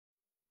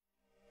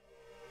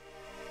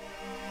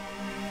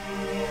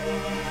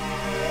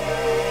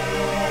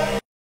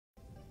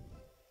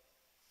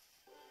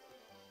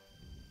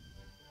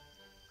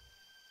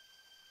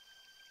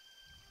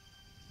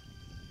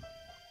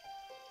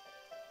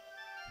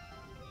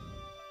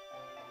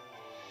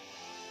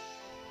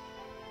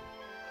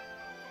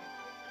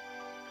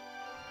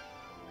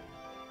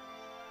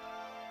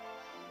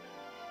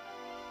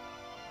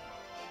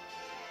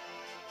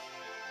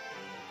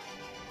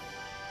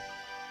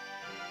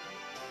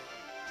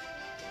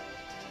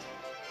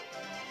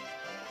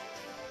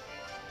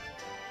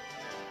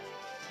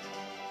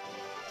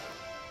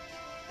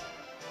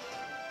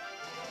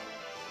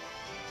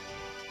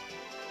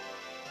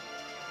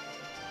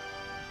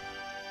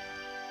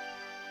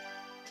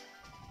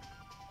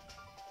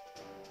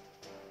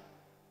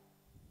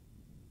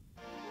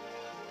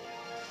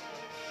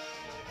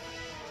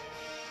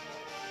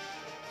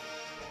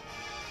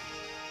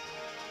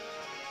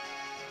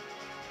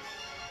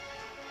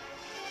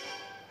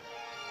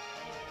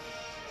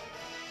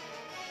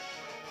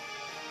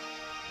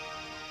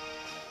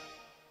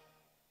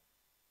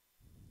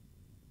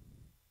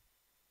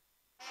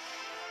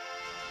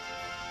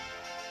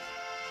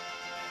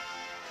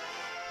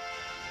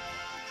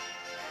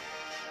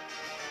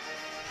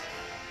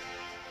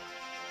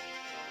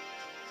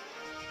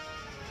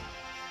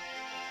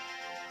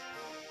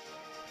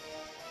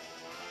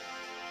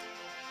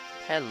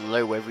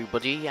Hello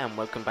everybody and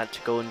welcome back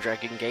to Golden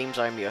Dragon Games.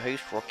 I'm your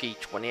host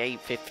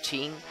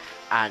Rocky2815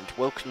 and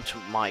welcome to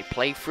my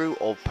playthrough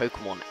of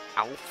Pokemon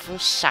Alpha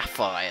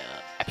Saphire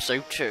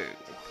Episode 2.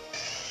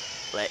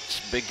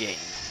 Let's begin.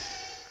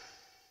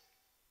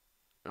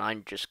 And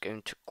I'm just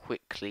going to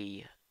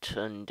quickly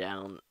turn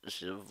down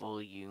the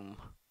volume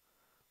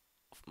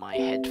of my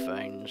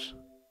headphones.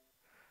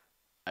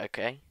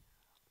 Okay,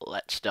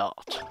 let's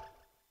start.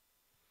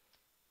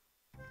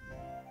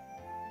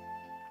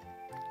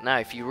 Now,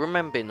 if you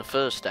remember in the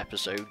first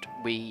episode,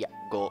 we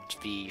got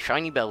the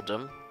Shiny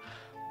Beldum,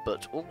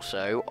 but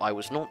also I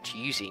was not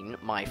using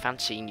my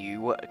fancy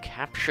new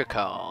capture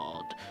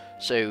card.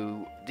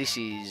 So this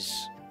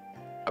is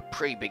a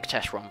pretty big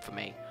test run for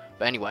me.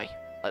 But anyway,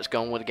 let's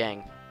go on with the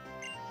game.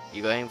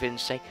 You got anything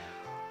to say?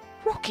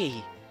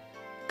 Rocky,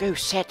 go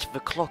set the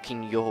clock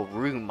in your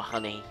room,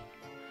 honey.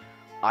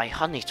 I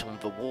hung it on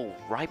the wall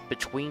right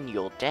between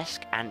your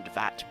desk and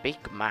that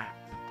big map.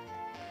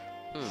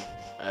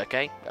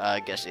 Okay, I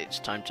guess it's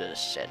time to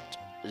set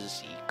the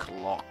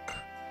clock.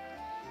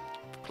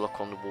 The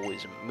clock on the wall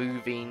isn't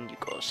moving, you've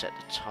got to set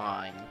the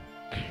time.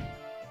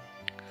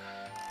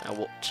 Now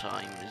what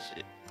time is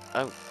it?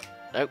 Oh,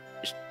 no,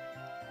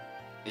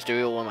 it's doing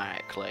it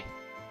automatically.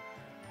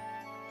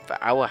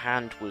 The hour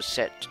hand was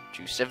set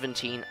to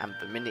 17 and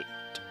the minute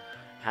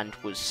hand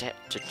was set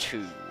to 2.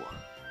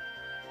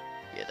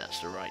 Yeah, that's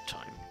the right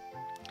time.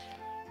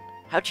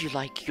 How do you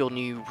like your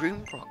new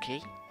room,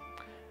 Rocky?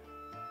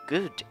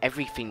 Good,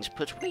 everything's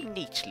put away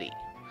neatly.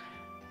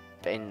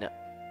 Then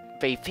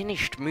they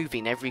finished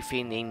moving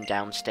everything in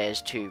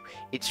downstairs too.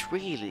 It's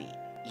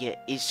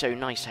so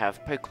nice to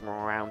have Pokemon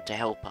around to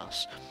help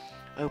us.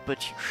 Oh,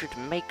 but you should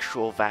make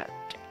sure that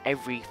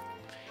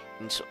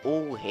everything's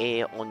all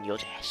here on your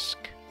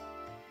desk.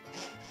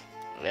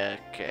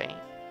 Okay.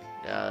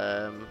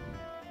 There's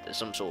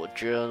some sort of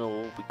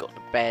journal. We got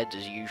the bed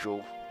as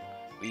usual.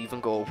 We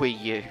even got a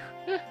Wii U.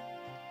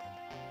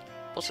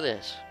 What's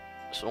this?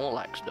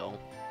 Snorlax doll.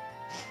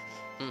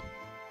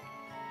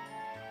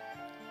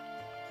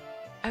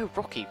 Oh,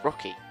 Rocky,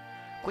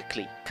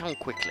 quickly, come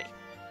quickly.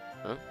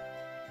 Huh?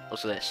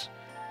 What's this?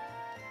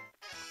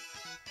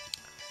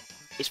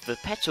 It's the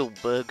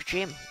Petalburg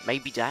gym.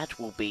 Maybe Dad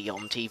will be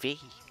on TV.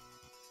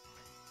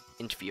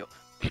 Interview.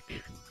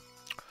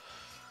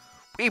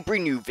 We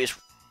bring you this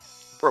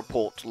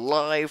report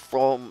live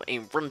from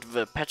in front of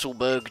the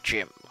Petalburg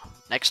gym.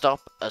 Next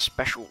up, a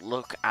special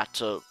look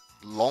at a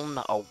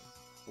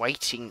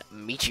long-awaiting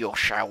meteor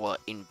shower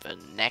in the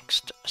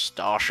next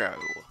star show.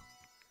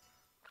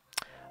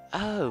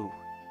 Oh,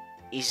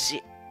 is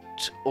it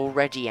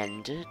already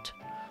ended?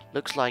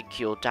 Looks like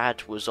your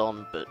dad was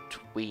on, but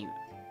we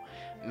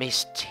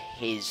missed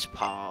his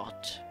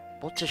part.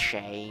 What a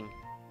shame.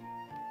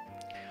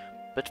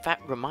 But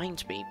that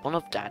reminds me, one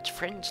of Dad's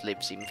friends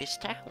lives in this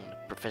town.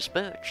 Professor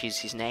Birch is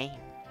his name.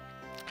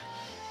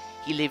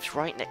 He lives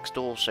right next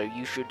door, so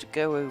you should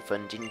go over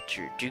and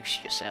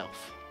introduce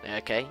yourself.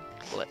 Okay,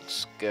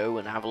 let's go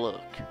and have a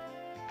look.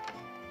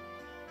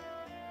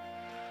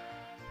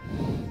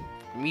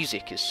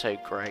 Music is so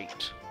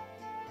great.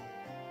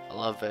 I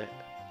love it.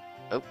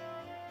 Oh,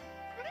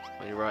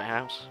 are you right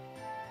house?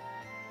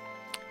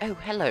 Oh,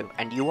 hello,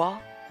 and you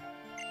are?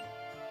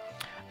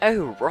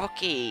 Oh,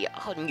 Rocky,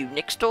 our new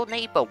next door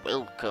neighbour,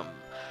 welcome.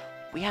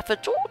 We have a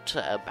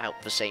daughter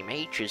about the same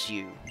age as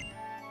you.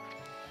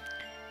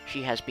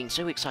 She has been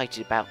so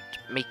excited about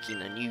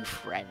making a new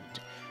friend.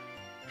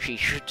 She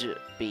should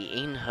be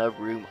in her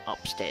room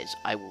upstairs.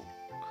 I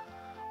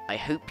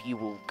hope you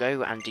will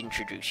go and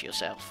introduce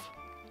yourself.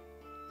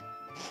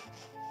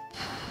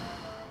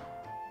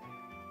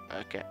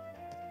 Okay.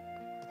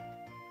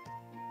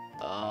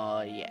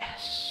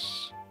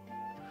 Yes.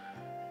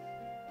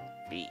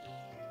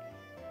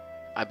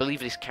 I believe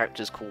this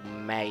character is called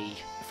May,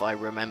 if I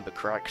remember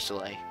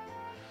correctly.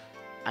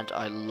 And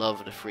I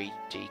love the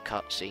 3D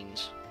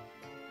cutscenes.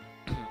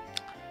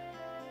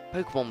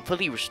 Pokemon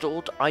fully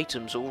restored,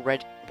 items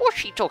already. What's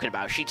she talking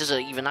about? She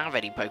doesn't even have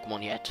any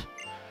Pokemon yet.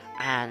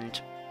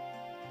 And...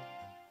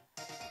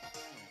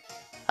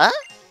 Huh?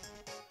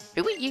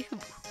 Who are you?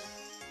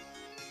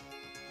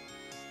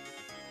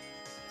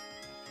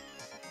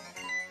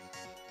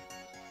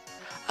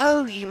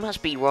 Oh, you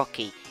must be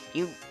Rocky.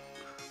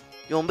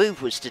 Your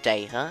move was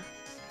today, huh?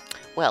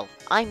 Well,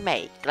 I'm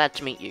May. Glad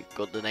to meet you.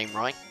 Got the name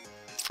right.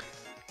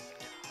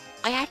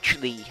 I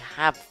actually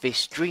have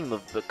this dream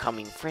of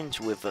becoming friends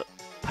with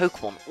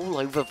Pokemon all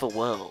over the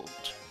world.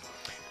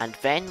 And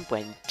then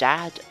when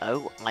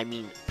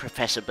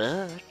Professor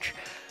Birch,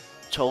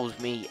 told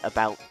me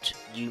about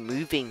you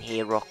moving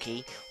here,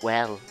 Rocky,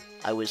 well,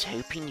 I was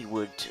hoping you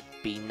would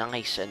be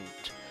nice and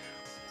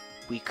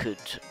we could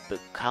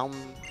become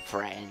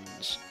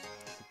friends.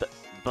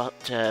 But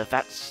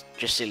that's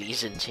just silly,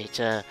 isn't it?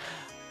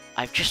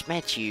 I've just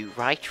met you,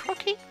 right,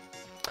 Rocky?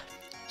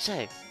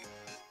 So,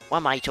 what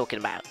am I talking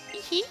about?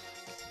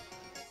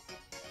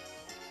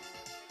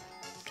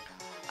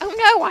 Oh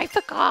no, I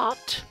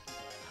forgot!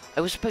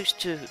 I was supposed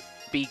to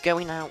be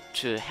going out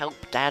to help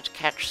Dad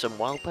catch some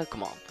wild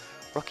Pokemon.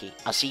 Rocky,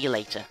 I'll see you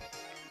later.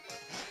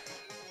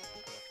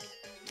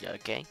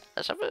 Okay,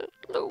 let's have a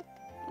little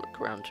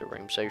look around her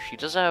room. So she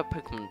does have a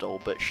Pokemon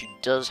doll, but she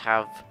does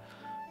have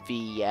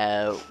the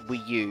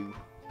Wii U,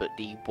 but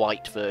the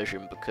white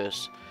version,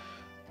 because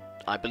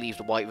I believe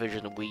the white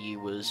version of Wii U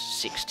was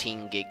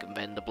 16 gig and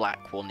then the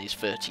black one is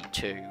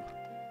 32.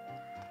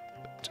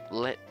 But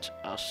let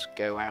us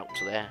go out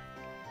there.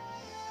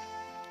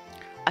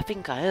 I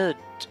think I heard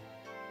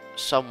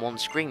someone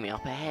screaming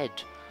up ahead.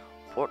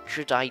 What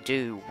should I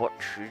do? What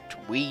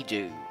should we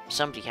do?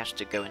 Somebody has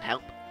to go and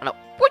help. No,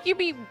 what do you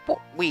mean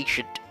what we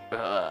should...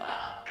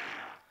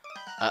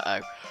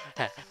 Uh-oh.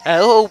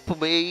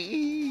 Help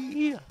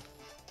me!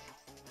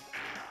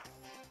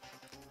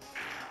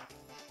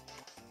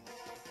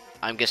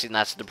 I'm guessing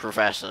that's the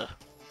professor.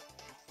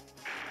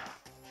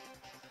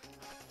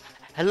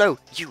 Hello,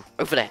 you,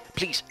 over there.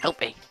 Please, help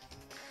me.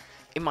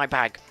 In my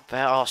bag,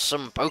 there are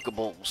some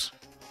Pokeballs.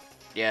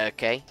 Yeah,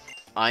 okay.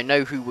 I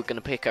know who we're going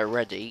to pick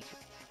already,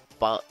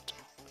 but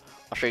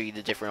I'll show you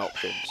the different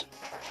options.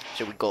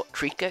 So we've got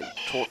Trico,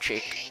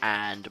 Torchic,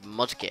 and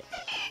Mudkip.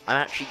 I'm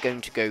actually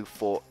going to go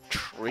for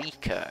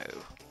Trico,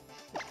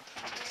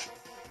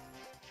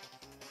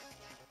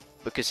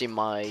 because in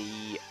my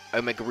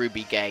Omega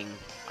Ruby game,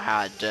 I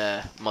had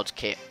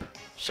Mudkip,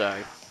 so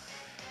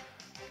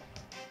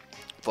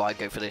before I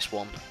go for this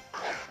one.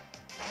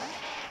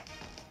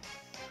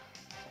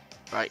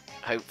 Right,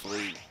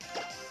 hopefully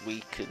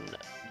we can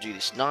do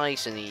this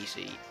nice and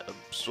easy.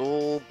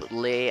 Absorb,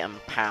 Leer,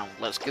 and Pound.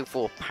 Let's go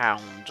for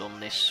Pound on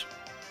this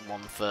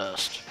one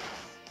first.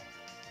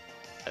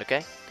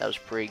 Okay, that was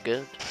pretty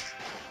good.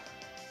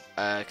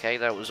 Okay,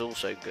 that was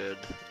also good.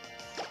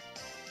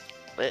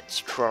 Let's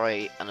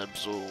try and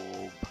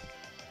absorb.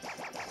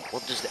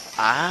 What does the...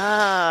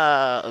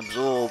 Ah!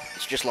 Absorb.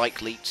 It's just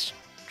like Leet's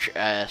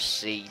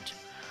seed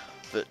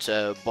that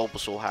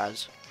Bulbasaur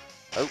has.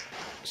 Oh,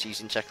 it's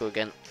using Tackle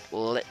again.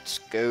 Let's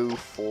go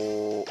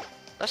for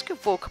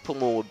a couple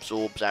more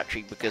absorbs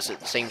actually, because at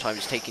the same time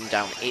it's taking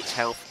down its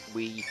health,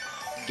 we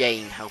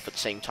gain health at the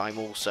same time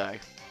also.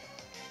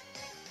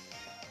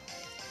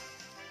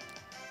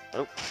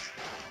 Oh.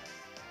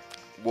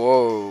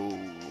 Whoa,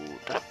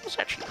 that was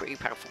actually pretty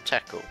powerful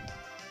tackle.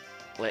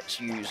 Let's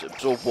use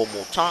absorb one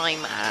more time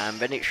and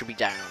then it should be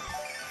down.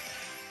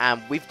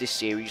 And with this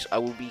series I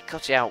will be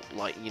cutting out,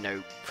 like, you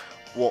know,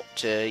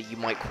 what you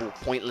might call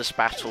pointless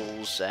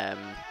battles.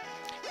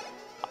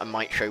 I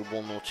might show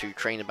one or two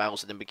trainer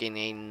battles at the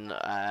beginning,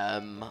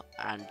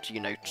 and, you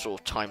know,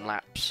 sort of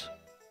time-lapse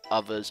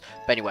others.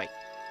 But anyway,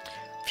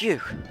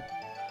 phew.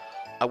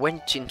 I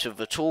went into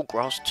the tall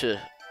grass to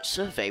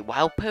survey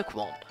wild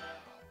Pokemon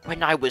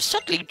when I was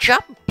suddenly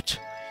jumped.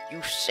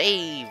 You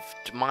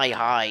saved my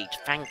hide,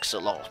 thanks a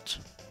lot.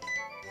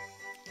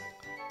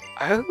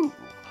 Oh,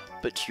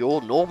 but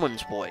you're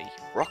Norman's boy,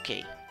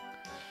 Rocky.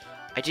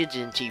 I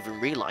didn't even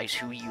realise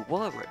who you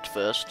were at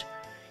first.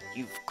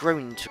 You've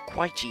grown into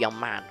quite a young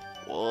man.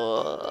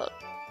 What?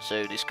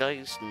 So this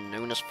guy's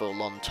known us for a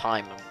long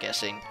time, I'm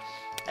guessing.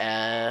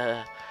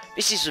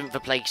 This isn't the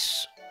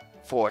place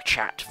for a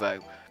chat, though.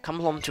 Come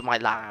along to my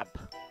lab.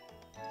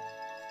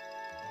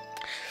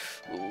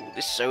 Ooh,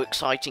 this is so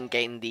exciting,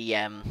 getting the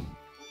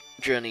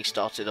journey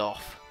started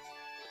off.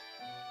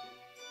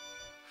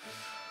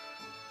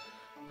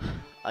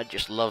 I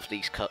just love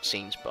these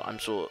cutscenes, but I'm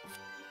sort of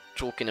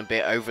talking a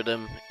bit over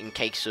them in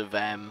case of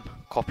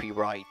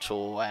copyright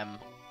or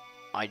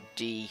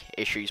ID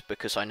issues,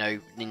 because I know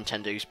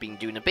Nintendo's been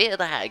doing a bit of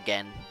that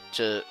again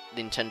to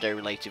Nintendo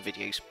related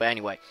videos. But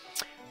anyway,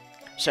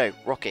 so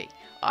Rocky,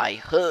 I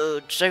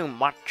heard so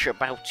much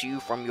about you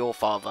from your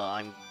father.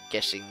 I'm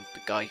guessing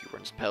the guy who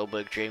runs the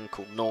Pelberg gym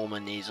called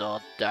Norman is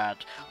our dad.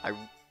 I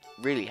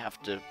really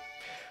have to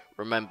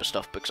remember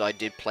stuff because I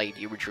did play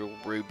the original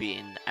Ruby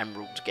and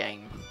Emerald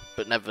game,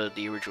 but never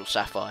the original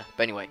Sapphire.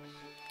 But anyway,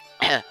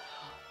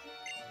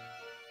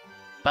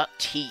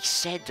 but he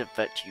said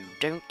that you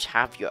don't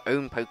have your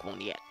own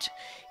Pokemon yet.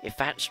 If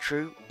that's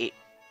true, it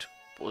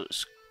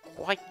was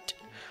quite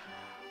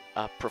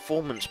a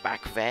performance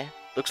back there.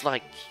 Looks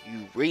like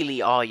you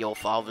really are your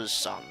father's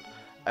son.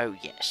 Oh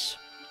yes.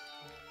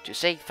 To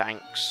say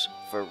thanks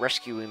for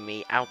rescuing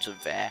me out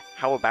of there,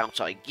 how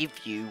about I give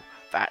you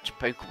that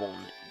Pokemon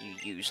you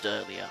used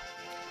earlier?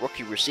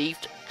 Rocky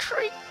received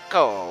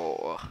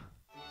Trico.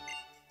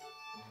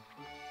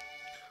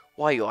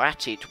 While you're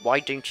at it, why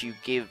don't you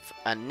give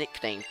a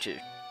nickname to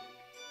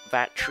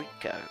that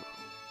Trico?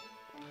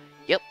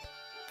 Yep,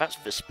 that's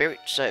the spirit.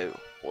 So,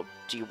 what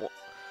do you want?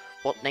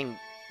 What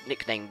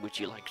nickname would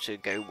you like to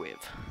go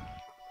with?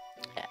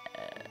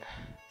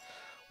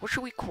 What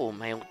should we call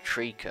male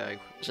Trico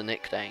as a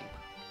nickname?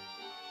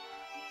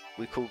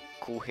 We could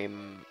call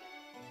him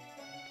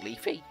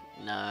Leafy?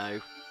 No.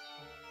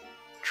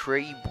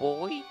 Tree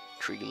Boy?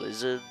 Tree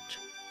Lizard?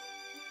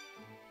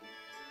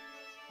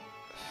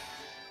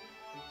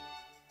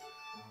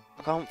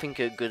 I can't think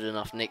of a good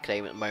enough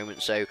nickname at the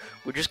moment, so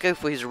we'll just go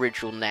for his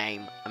original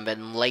name, and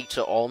then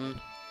later on,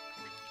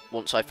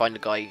 once I find a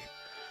guy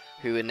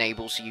who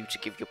enables you to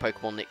give your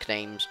Pokemon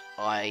nicknames,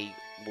 I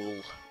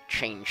will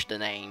change the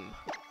name.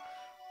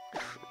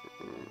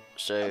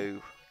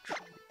 So,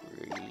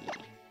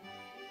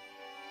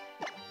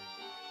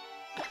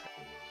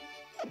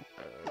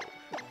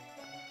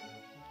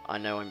 I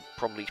know I'm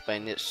probably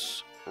spelling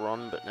this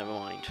wrong, but never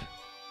mind.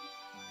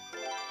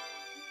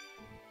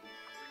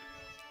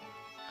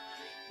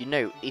 You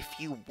know, if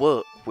you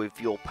work with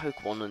your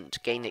Pokemon and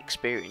gain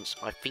experience,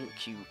 I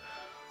think you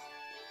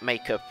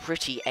make a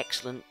pretty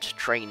excellent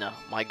trainer.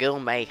 My girl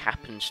May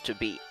happens to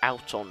be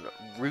out on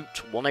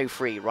Route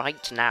 103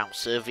 right now,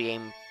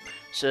 surveying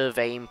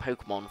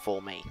Pokemon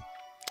for me.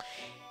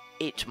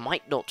 It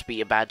might not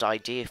be a bad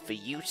idea for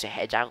you to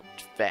head out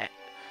there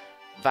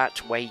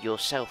that way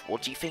yourself.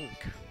 What do you think?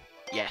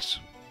 Yes.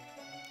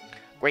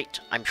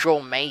 Great. I'm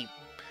sure May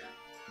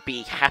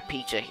be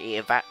happy to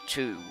hear that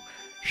too.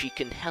 She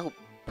can help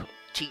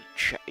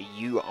teach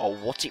you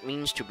what it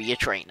means to be a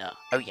trainer.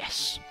 Oh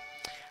yes.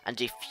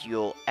 And if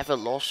you're ever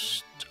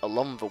lost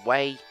along the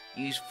way,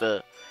 use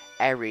the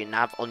area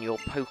nav on your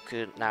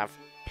PokeNav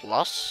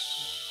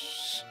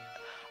Plus.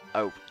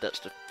 Oh, that's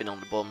the thing on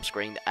the bottom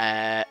screen.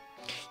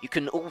 You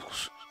can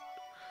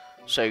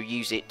also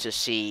use it to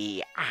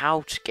see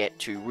how to get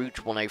to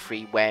Route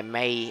 103 where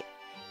May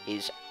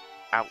is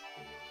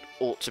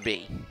ought to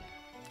be.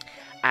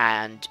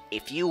 And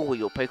if you or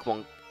your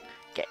Pokemon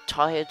get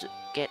tired,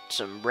 get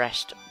some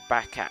rest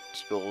back at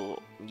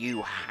your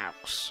new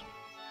house.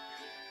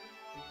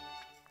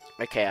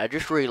 Okay, I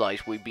just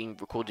realised we've been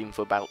recording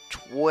for about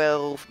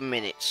 12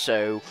 minutes,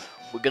 so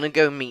we're gonna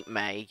go meet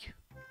May,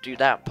 do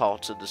that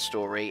part of the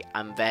story,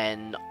 and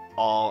then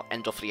I'll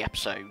end off the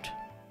episode.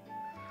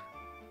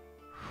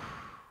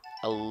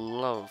 I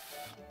love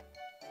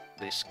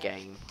this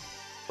game.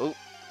 Oh.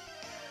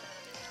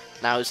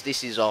 Now, as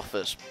this is our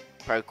first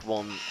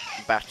Pokemon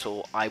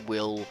battle, I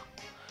will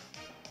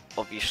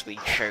obviously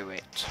show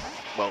it.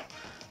 Well,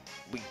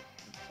 we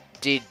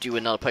did do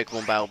another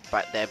Pokemon battle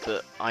back there,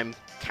 but I'm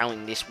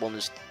counting this one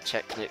as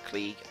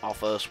technically our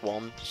first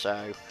one,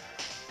 so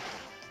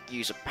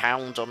use a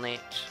pound on it.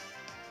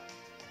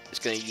 It's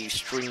going to use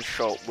String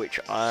Shot, which,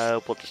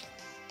 what does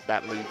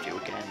that move do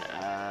again?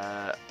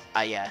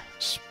 Yeah,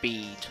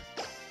 Speed.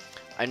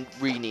 I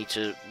really need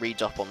to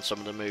read up on some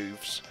of the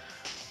moves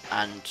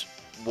and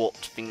what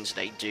things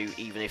they do,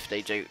 even if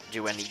they don't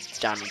do any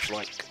damage.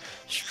 Like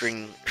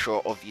String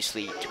Shot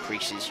obviously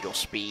decreases your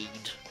speed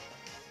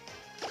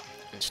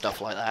and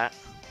stuff like that.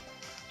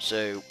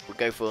 So we'll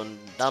go for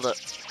another.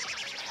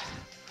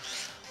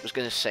 I was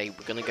going to say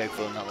we're going to go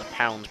for another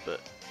pound,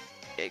 but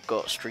it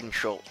got String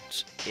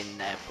Shot in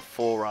there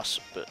before us,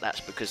 but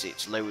that's because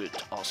it's lowered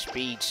our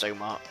speed so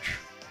much.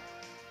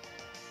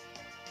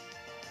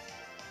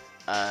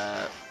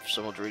 For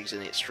some odd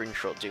reason, its String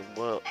Shot didn't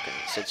work, and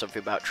it said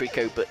something about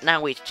Trico, but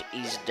now it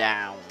is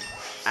down,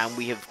 and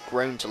we have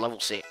grown to level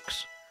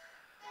 6.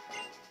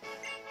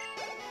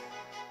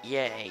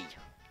 Yay.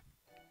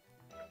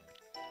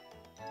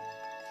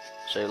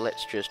 So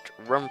let's just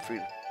run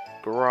through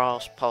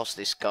grass past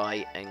this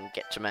guy and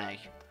get to May.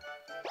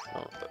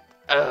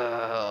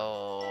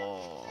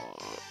 Oh.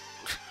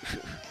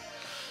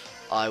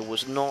 I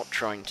was not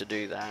trying to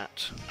do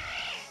that.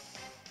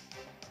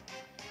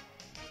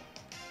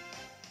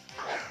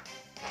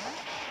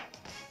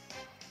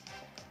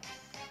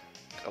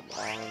 Come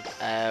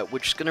on. We're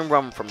just gonna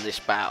run from this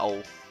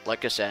battle,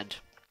 like I said.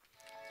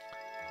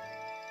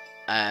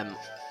 I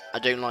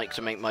don't like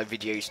to make my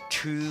videos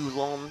too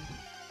long.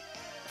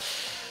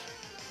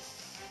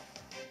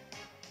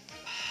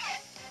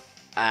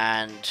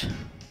 And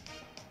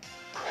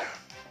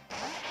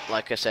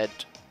like I said,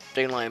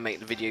 don't like to make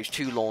the videos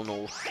too long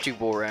or too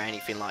boring or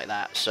anything like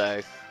that.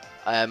 So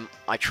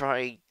I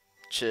try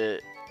to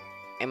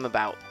aim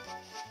about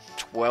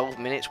 12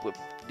 minutes with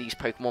these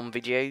Pokemon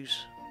videos,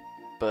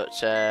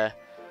 but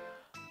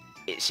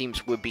it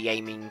seems we'll be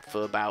aiming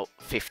for about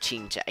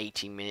 15 to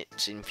 18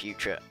 minutes in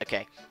future.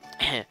 Okay.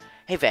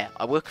 Hey there,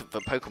 I work at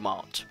the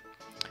Pokemart.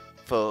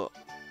 For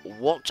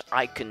what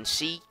I can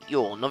see,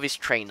 you're a novice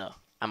trainer.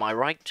 Am I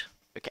right?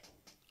 Okay.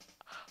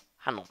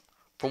 Hang on.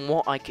 From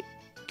what I can...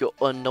 You're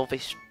a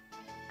novice...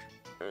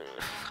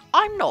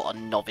 I'm not a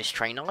novice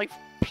trainer. I've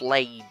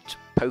played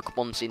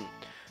Pokemon since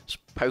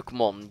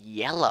Pokemon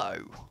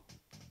Yellow.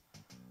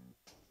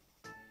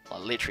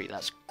 Well, literally,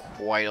 that's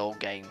quite an old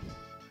game.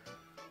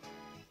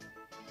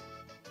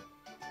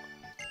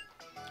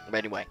 But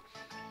anyway.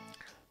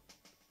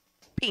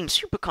 Being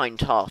super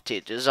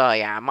kind-hearted as I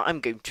am, I'm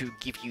going to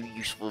give you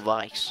useful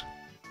advice.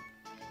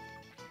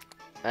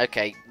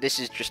 Okay, this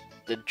is just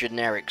the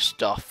generic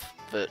stuff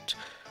that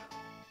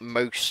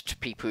most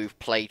people who've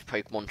played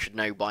Pokemon should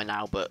know by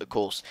now, but of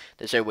course,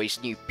 there's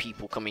always new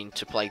people coming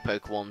to play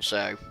Pokemon,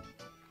 so...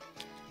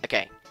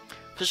 Okay,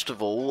 first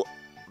of all,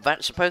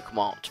 that's a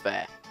Pokemart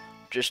there.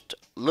 Just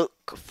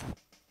look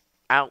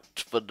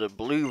out for the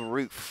blue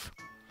roof.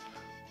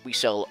 We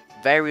sell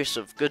various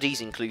of goodies,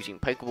 including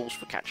Pokeballs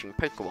for catching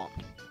Pokemon.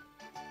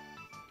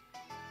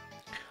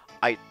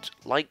 I'd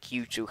like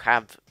you to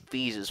have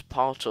these as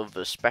part of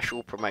a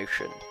special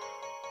promotion.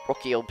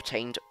 Rocky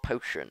obtained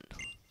potion.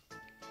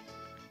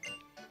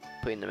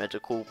 Put in the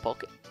medical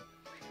pocket.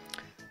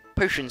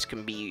 Potions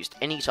can be used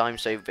anytime,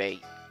 so they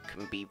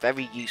can be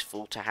very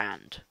useful to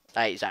hand.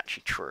 That is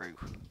actually true.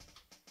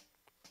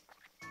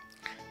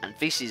 and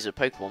this is a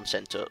Pokemon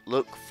Center,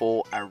 look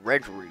for a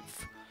red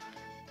roof.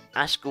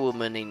 Ask a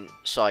woman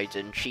inside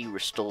and she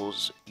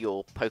restores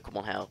your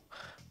Pokemon's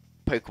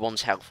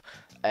health.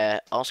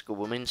 Ask a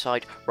woman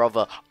inside,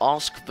 rather,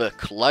 ask the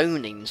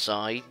clone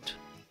inside.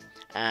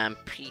 And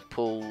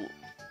people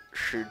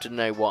should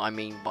know what I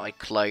mean by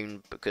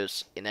clone,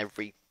 because in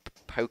every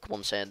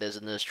Pokemon Center there's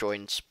a nurse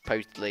join,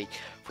 supposedly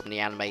from the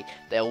anime.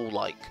 They're all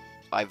like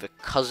either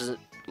cousins,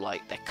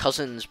 like they're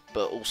cousins,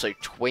 but also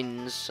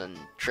twins and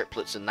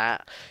triplets and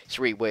that. It's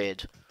really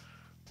weird.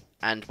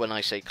 And when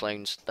I say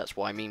clones, that's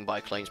what I mean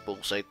by clones, but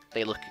also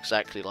they look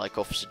exactly like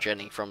Officer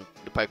Jenny from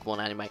the Pokemon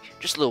anime.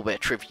 Just a little bit of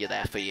trivia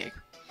there for you.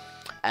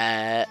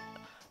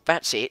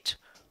 That's it.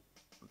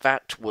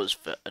 That was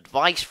the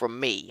advice from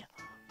me.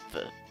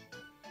 For,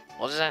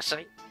 what does that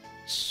say?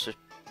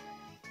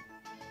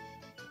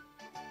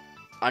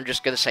 I'm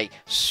just going to say,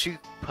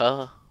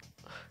 super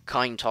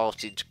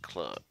kind-hearted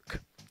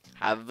clerk.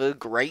 Have a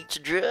great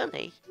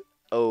journey.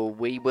 Oh,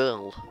 we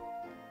will.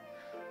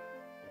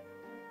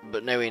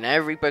 But no, in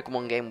every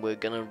Pokemon game, we're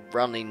gonna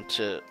run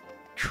into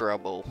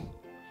trouble.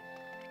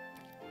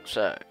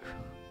 So,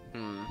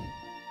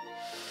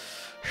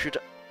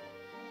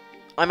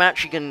 I'm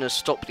actually gonna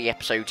stop the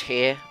episode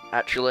here,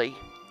 actually,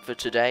 for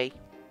today.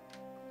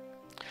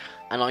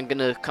 And I'm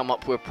gonna come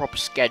up with a proper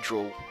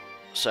schedule,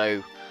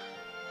 so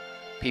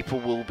people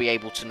will be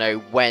able to know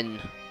when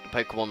the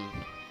Pokemon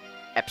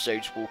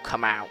episodes will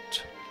come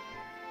out.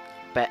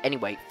 But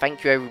anyway,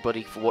 thank you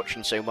everybody for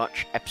watching so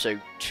much.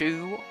 Episode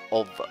 2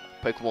 of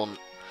Pokemon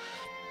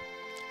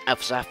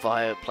Alpha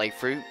Saphire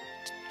playthrough,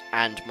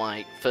 and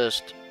my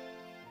first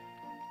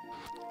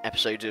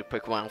episode of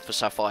Pokemon Alpha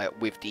Sapphire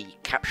with the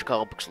capture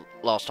card, because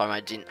last time I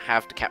didn't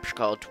have the capture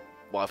card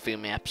while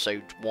filming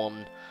episode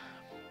 1,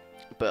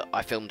 but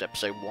I filmed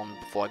episode 1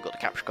 before I got the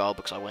capture card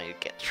because I wanted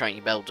to get the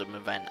Shiny Beldum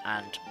event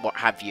and what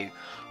have you.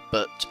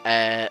 But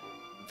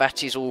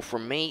that is all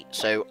from me,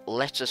 so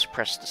let us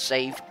press the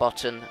save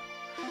button,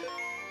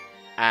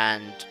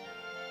 and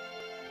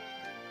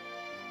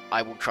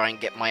I will try and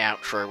get my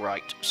outro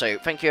right. So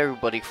thank you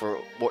everybody for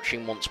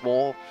watching once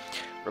more.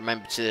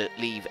 Remember to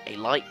leave a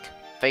like,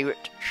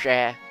 favourite,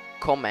 share,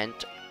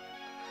 comment,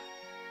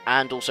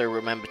 and also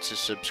remember to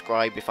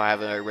subscribe if I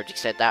haven't already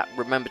said that.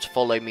 Remember to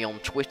follow me on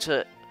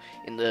Twitter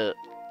in the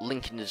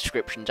link in the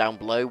description down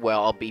below, where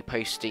I'll be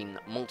posting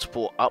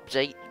multiple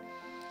updates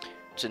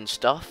and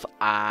stuff,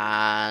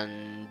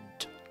 and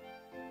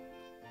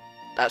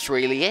that's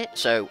really it.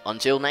 So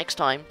until next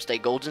time, stay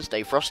golden,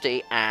 stay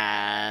frosty,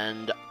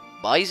 and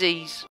bye-sies.